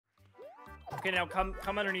Okay, now come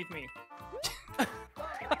underneath me.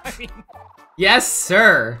 I mean... Yes,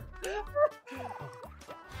 sir.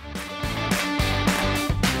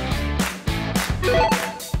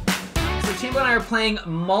 So Chamber and I are playing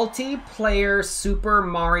multiplayer Super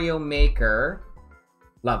Mario Maker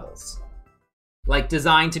levels. Like,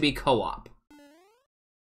 designed to be co-op.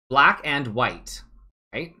 Black and white,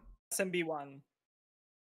 right? SMB1.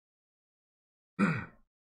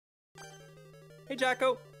 Hey,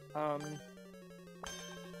 Draco.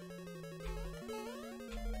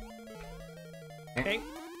 Hey.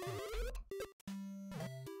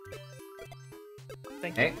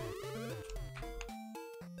 Thank you.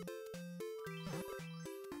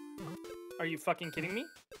 Are you fucking kidding me?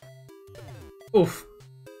 Oof.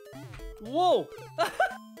 Whoa!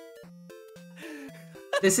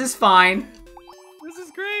 This is fine. This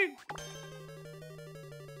is great!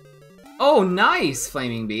 Oh, nice,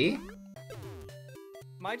 Flaming Bee.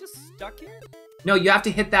 Am I just stuck here? No, you have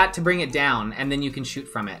to hit that to bring it down, and then you can shoot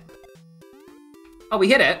from it. Oh, we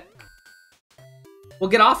hit it. We'll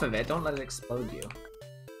get off of it. Don't let it explode you.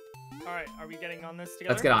 Alright, are we getting on this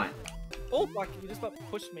together? Let's get on it. Oh, fuck, you just about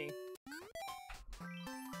pushed me.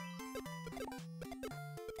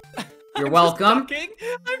 You're welcome. I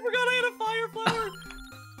forgot I had a fire flower.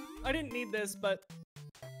 I didn't need this, but...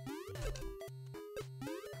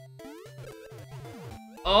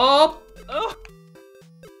 Oh! Oh!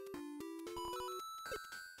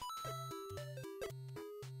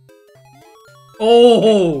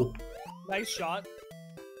 Oh! Nice shot.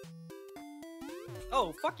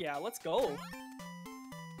 Oh, fuck yeah, let's go.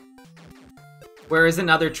 Where is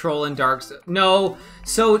another troll in Dark Souls? No.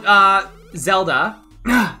 So, Zelda.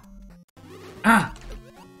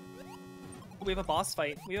 We have a boss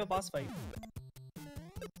fight. We have a boss fight.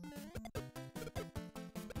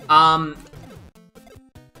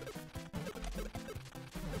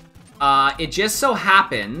 It just so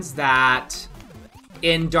happens that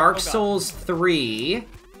in Dark Souls 3,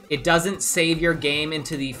 it doesn't save your game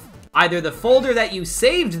into the either the folder that you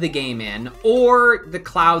saved the game in or the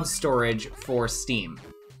cloud storage for Steam.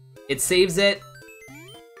 It saves it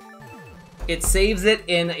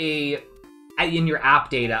in your app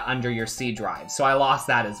data under your C drive. So I lost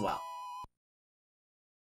that as well.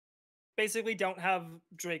 Basically don't have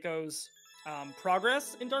Draco's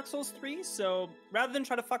progress in Dark Souls 3, so rather than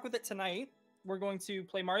try to fuck with it tonight, we're going to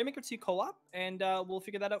play Mario Maker 2 co-op, and we'll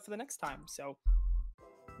figure that out for the next time, so...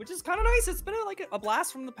 Which is kind of nice. It's been like a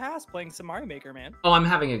blast from the past playing some Mario Maker, man. Oh, I'm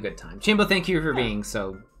having a good time. Chambo, thank you for being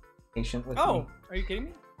so patient with me. Oh, are you kidding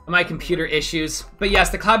me? My computer issues. But yes,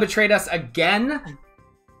 the cloud betrayed us again.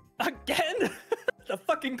 Again? The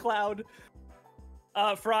fucking cloud.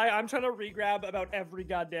 Fry, I'm trying to re-grab about every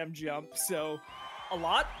goddamn jump, so... A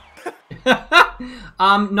lot?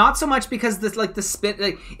 Not so much because this, like, the spin,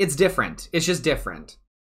 like, it's different. It's just different.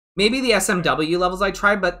 Maybe the SMW levels I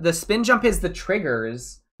tried, but the spin jump is the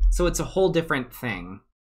triggers, so it's a whole different thing.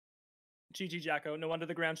 GG Jacko, no wonder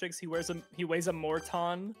the ground shakes. He weighs a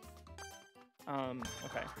Morton.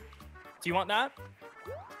 Okay. Do you want that?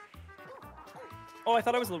 Oh, I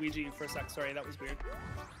thought I was Luigi for a sec. Sorry, that was weird.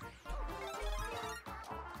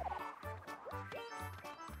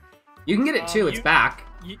 You can get it too. It's back.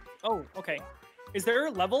 Oh, okay. Is there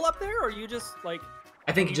a level up there, or are you just like?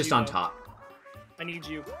 I think just on top. I need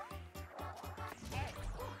you.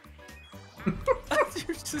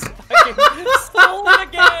 You're just fucking stolen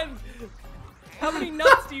again. How many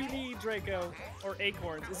nuts do you need, Draco? Or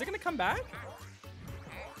acorns? Is it gonna come back?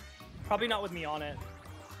 Probably not with me on it.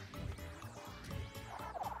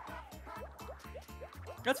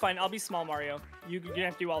 That's fine. I'll be small Mario. You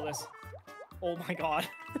have to do all this. Oh my god.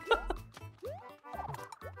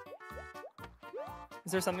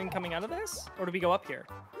 Is there something coming out of this? Or do we go up here?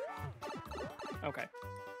 Okay.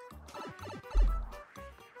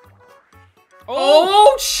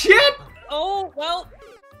 Oh shit! Oh, well,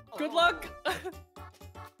 good luck.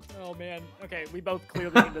 Oh man. Okay, we both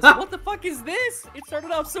clearly need this. What the fuck is this? It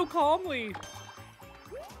started off so calmly.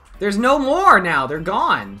 There's no more now. They're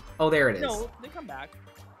gone. Oh, there it is. No, they come back.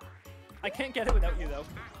 I can't get it without you, though.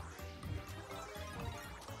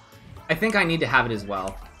 I think I need to have it as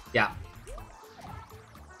well. Yeah.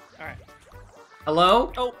 Alright.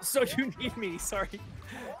 Hello? Oh, so you need me. Sorry.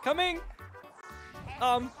 Coming.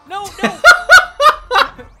 No.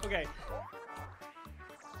 Okay.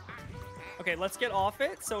 Okay, let's get off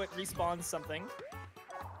it so it respawns something.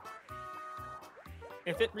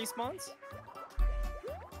 If it respawns,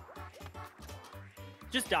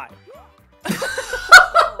 just die.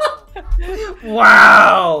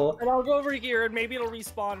 Wow! And I'll go over here and maybe it'll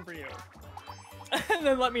respawn for you. And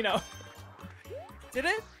then let me know. Did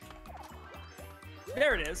it?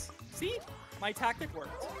 There it is. See? My tactic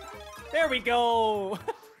worked. There we go.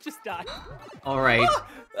 Just die. All right.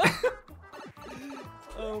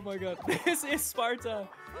 Oh my god. This is Sparta.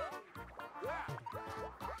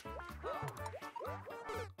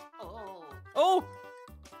 Oh!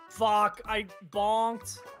 Fuck. I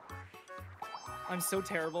bonked. I'm so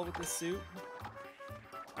terrible with this suit.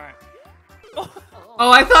 Alright.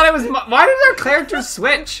 Oh, I thought it was... Why did our characters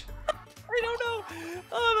switch? I don't know.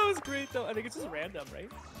 Oh, that was great though. I think it's just random, right?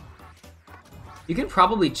 You can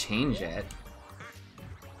probably change it.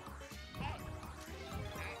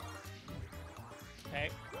 Hey.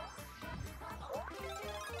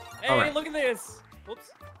 Hey, Alright. look at this.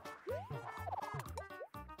 Whoops.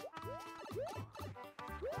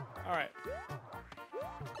 Alright.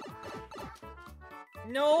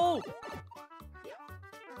 No!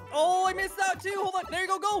 Oh, I missed that too. Hold on. There you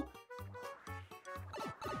go. Go.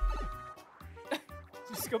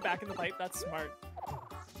 Just go back in the pipe. That's smart.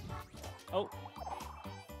 Oh.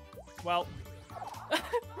 Well.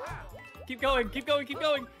 Keep going. Keep going. Keep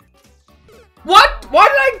going. What? Why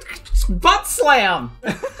did I butt slam?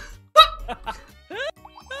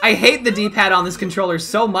 I hate the D-pad on this controller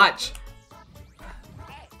so much.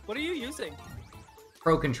 What are you using?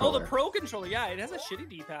 Pro Oh, controller. the Pro controller. Yeah, it has a shitty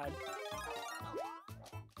D-pad.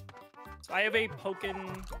 So I have a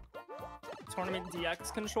Pokken Tournament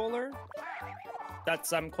DX controller.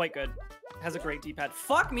 That's quite good. It has a great D-pad.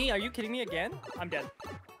 Fuck me. Are you kidding me again? I'm dead.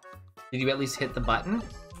 Did you at least hit the button?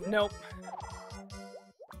 Nope.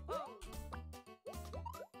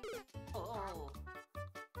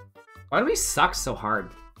 Why do we suck so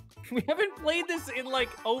hard? We haven't played this in like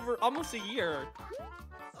over almost a year.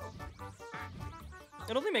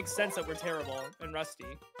 It only makes sense that we're terrible and rusty.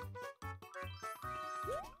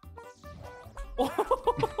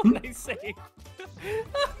 Oh, nice save.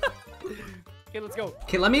 Okay, let's go.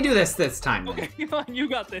 Okay, let me do this time. Okay, come on, you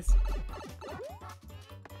got this.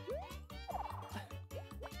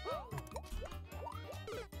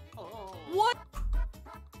 What?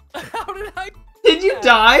 How did I? Did you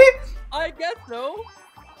die? I guess so.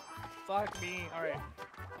 Fuck me. All right.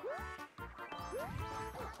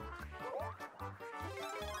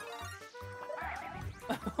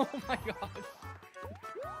 Oh my god.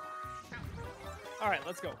 All right,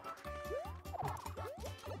 let's go.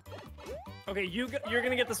 Okay, you're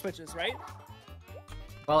gonna get the switches, right?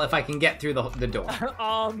 Well, if I can get through the door.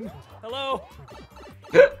 Hello.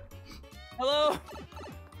 Hello.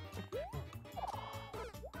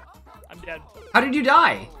 I'm dead. How did you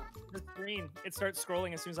die? The screen. It starts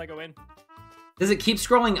scrolling as soon as I go in. Does it keep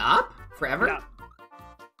scrolling up forever? Yeah.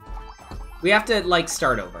 We have to, like,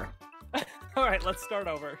 start over. All right, let's start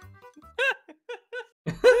over.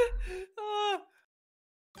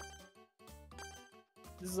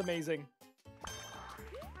 This is amazing.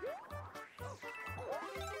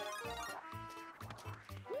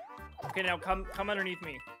 Okay, now come underneath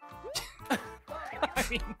me. I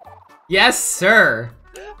mean... Yes, sir.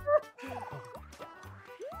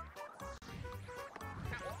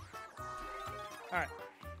 All right,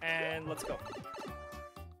 and let's go.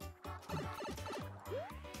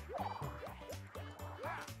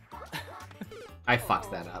 I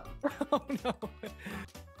fucked that up. Oh no.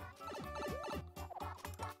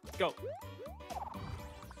 Go.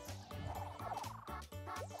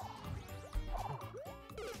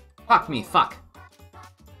 Fuck me, fuck.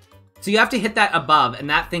 So you have to hit that above, and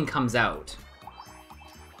that thing comes out.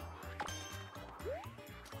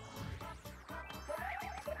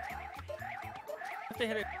 I have to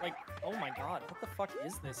hit it like, oh my god, what the fuck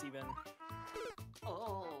is this even?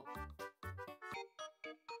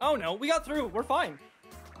 Oh no, we got through, we're fine.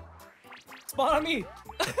 Spawn on me.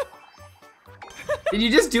 Did you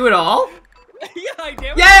just do it all? Yeah, I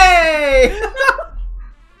did. Yay!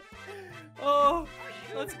 Oh,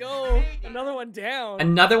 let's go. Another one down.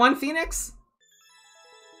 Another one, Phoenix?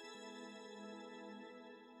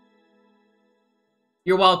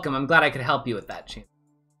 You're welcome. I'm glad I could help you with that, Chin.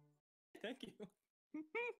 Thank you.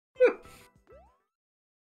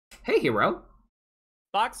 Hey, hero.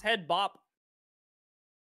 Box head bop.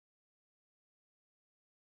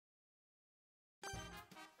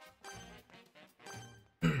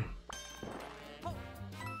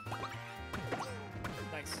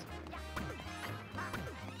 Nice.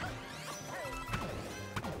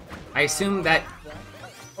 I assume that...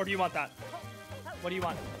 Or do you want that? What do you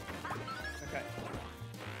want? Okay.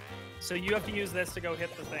 So you have to use this to go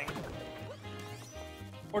hit the thing.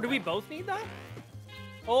 Or do we both need that?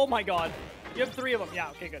 Oh my god. You have 3 of them. Yeah,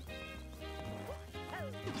 okay, good.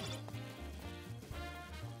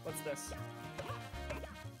 What's this?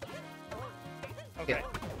 Okay.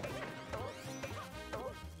 Yeah.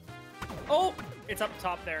 Oh! It's up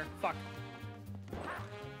top there. Fuck.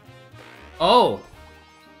 Oh.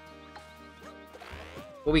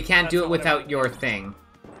 Well, we can't That's do not it what I without wanted. your thing.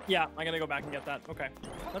 Yeah, I gotta go back and get that. Okay,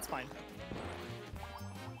 that's fine.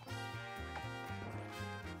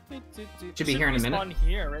 Should be here in a minute. Respawn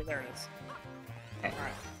here, right there it is. Okay. All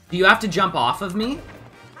right. Do you have to jump off of me?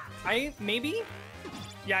 Maybe?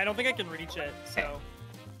 Yeah, I don't think I can reach it, so... Okay.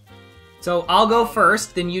 So I'll go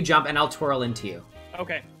first, then you jump, and I'll twirl into you.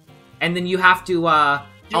 Okay. And then you have to, I'll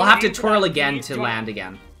want have to aim for twirl that again piece? to Do you want- land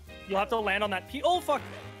again. You'll have to land on that P. Oh, fuck!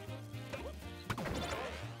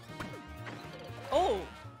 Oh!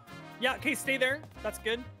 Yeah, okay, stay there. That's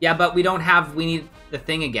good. Yeah, but we need the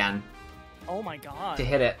thing again Oh my god. to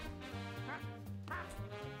hit it.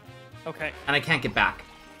 Okay. And I can't get back.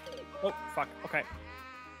 Oh, fuck. Okay.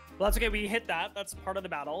 Well, that's okay. We hit that. That's part of the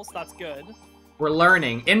battle, so that's good. We're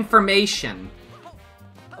learning. Information.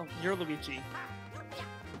 Oh, you're Luigi.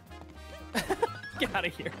 Get out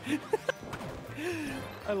of here.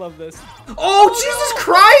 I love this. Oh, Jesus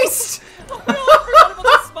Christ! Oh, no, I forgot about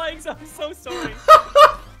the spikes. I'm so sorry.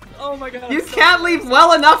 Oh my god. I'm You so can't sorry. leave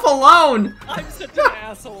well enough alone! I'm such an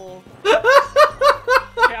asshole.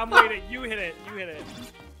 Okay, I'm waiting. You hit it. You hit it.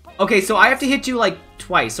 Okay, so I have to hit you like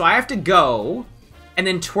twice. So I have to go, and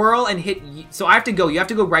then twirl and hit you. So I have to go. You have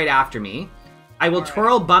to go right after me. I will Alright.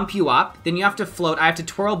 twirl, bump you up. Then you have to float. I have to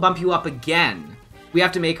twirl, bump you up again. We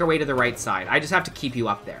have to make our way to the right side. I just have to keep you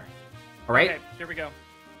up there. All right? Okay, here we go.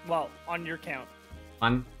 Well, on your count.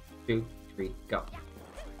 1, 2, 3, go.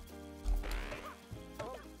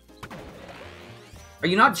 Are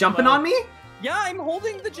you not jumping on me? Yeah, I'm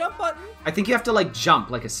holding the jump button. I think you have to like jump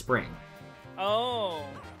like a spring. Oh.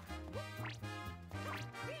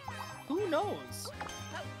 Who knows?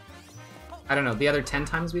 I don't know. The other 10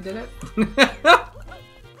 times we did it?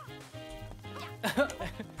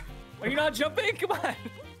 Are you not jumping? Come on.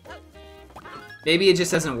 Maybe it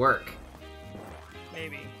just doesn't work.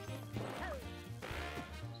 Maybe.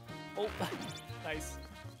 Oh, nice.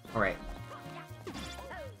 All right.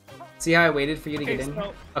 See how I waited for you to Okay, get in?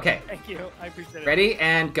 so- Okay. Thank you. I appreciate it. Ready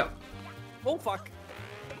and go. Oh, fuck.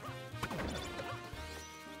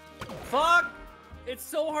 Fuck! It's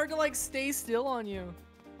so hard to, like, stay still on you.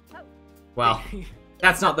 Well,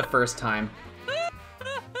 that's not the first time.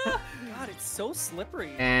 God, it's so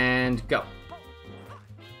slippery. And go.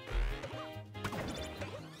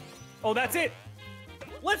 Oh, that's it!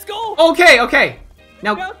 Let's go! Okay, okay.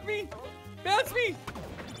 Now, Bounce me! Bounce me!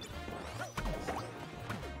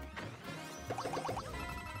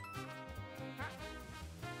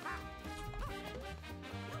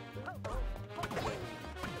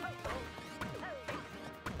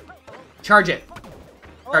 charge it.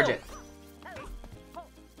 Charge Oh. it.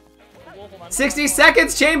 Whoa, hold on. 60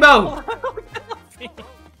 seconds, Chambo!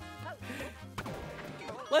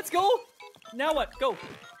 Let's go! Now what? Go!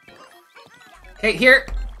 Okay, here.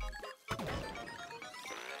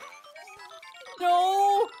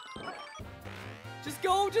 No! Just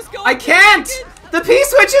go, just go! I can't! The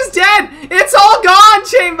P-switch is dead! It's all gone,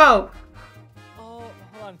 Chambo! Oh,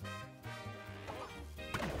 hold on.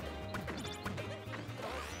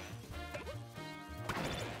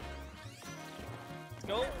 Let's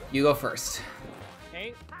go. You go first.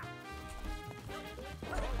 Okay.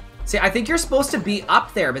 See, I think you're supposed to be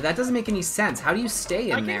up there, but that doesn't make any sense. How do you stay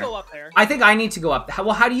in I can there? go up there. I think I need to go up.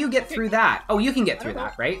 Well, how do you get through that? Oh, you can get I through don't know.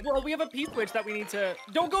 that, right? Well, we have a P-switch that we need to...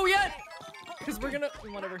 Don't go yet! Because we're gonna...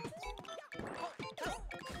 Whatever.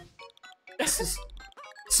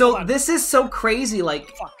 So Hold on. this is so crazy, like...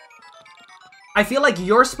 Fuck. I feel like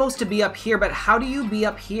you're supposed to be up here, but how do you be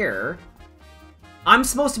up here? I'm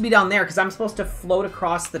supposed to be down there, because I'm supposed to float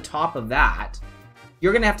across the top of that.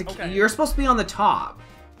 You're gonna have to... Okay. You're supposed to be on the top.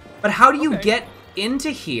 But how do you Okay. get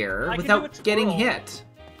into here I can do without a getting twirl. hit?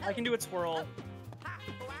 I can do a twirl.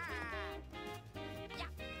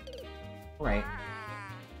 Right.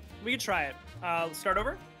 We could try it. Start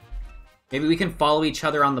over? Maybe we can follow each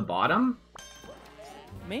other on the bottom?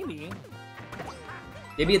 Maybe.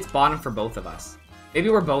 Maybe it's bottom for both of us. Maybe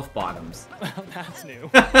we're both bottoms. That's new.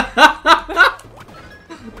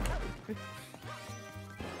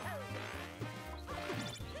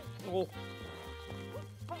 Oh.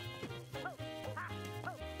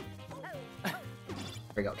 There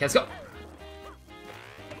we go. Okay, let's go.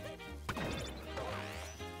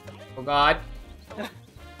 Oh god.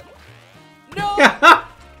 No!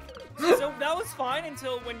 So that was fine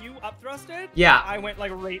until when you up thrusted. Yeah. I went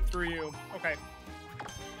like right through you. Okay.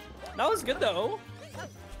 That was good though.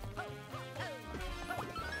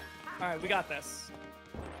 Alright, we got this.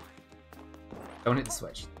 Don't hit the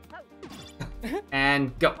switch.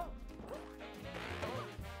 And go.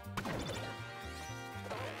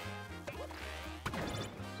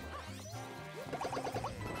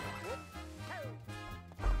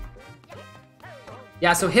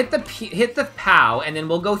 Yeah, so hit the POW, and then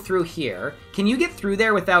we'll go through here. Can you get through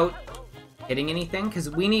there without hitting anything? Because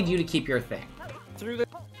we need you to keep your thing. Through the...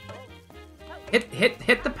 Hit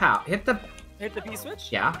the POW. Hit the P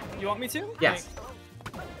switch? Yeah. You want me to? Yes.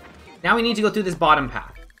 Thanks. Now we need to go through this bottom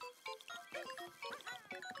path.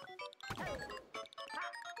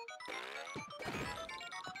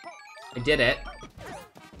 I did it.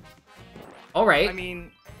 All right. I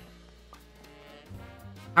mean...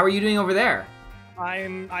 How are you doing over there?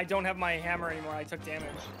 I don't have my hammer anymore. I took damage.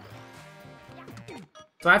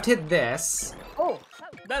 So I have to hit this. Oh,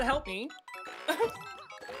 that helped me.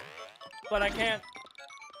 But I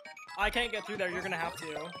can't get through there. You're gonna have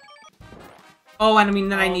to. Oh, and I mean,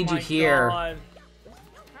 then I need you here. God.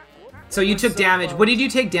 So you took damage. Close. What did you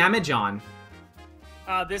take damage on?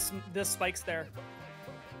 This spike's there.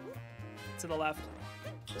 To the left.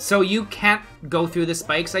 So you can't go through the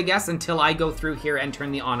spikes, I guess, until I go through here and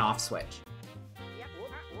turn the on-off switch.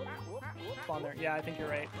 On there. Yeah, I think you're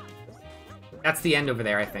right. That's the end over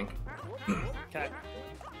there, I think. Okay.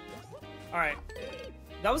 Alright.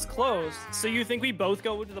 That was close. So you think we both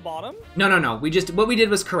go to the bottom? No. What we did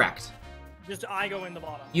was correct. Just I go in the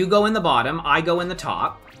bottom. You go in the bottom, I go in the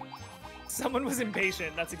top. Someone was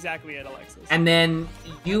impatient. That's exactly it, Alexis. And then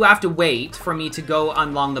you have to wait for me to go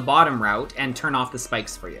along the bottom route and turn off the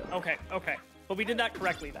spikes for you. Okay. But we did that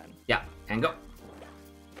correctly then. Yeah, and go.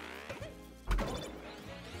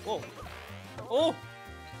 Whoa. Oh!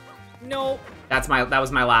 No. That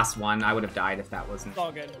was my last one. I would have died if that wasn't. It's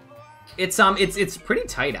all good. It's pretty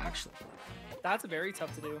tight, actually. That's very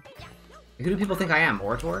tough to do. Who do people think I am?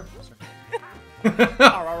 Orator?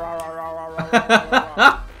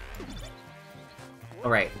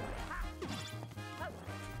 Alright.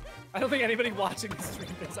 I don't think anybody watching this stream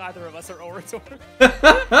thinks either of us are Orator.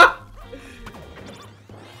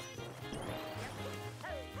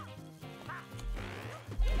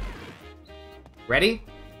 Ready?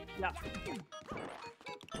 Yeah.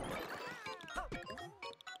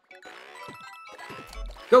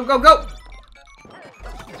 Go, go, go!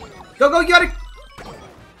 Go, go, you gotta...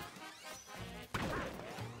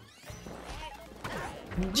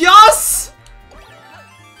 Yes!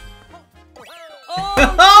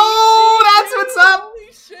 Oh, that's what's up!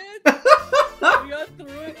 Holy shit! We got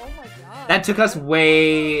through it. Oh my god. That took us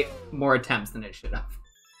way more attempts than it should have.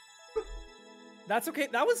 That's okay.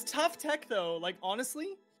 That was tough tech though. Like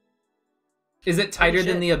honestly. Is it tighter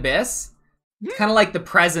than the Abyss? It's kind of like the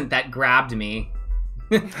present that grabbed me.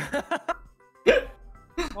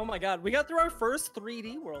 Oh my god, we got through our first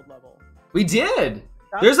 3D world level. We did.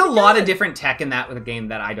 There's a lot of different tech in that with a game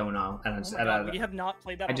that I don't know. And Oh my god, we have not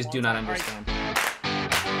played that. I just do not understand.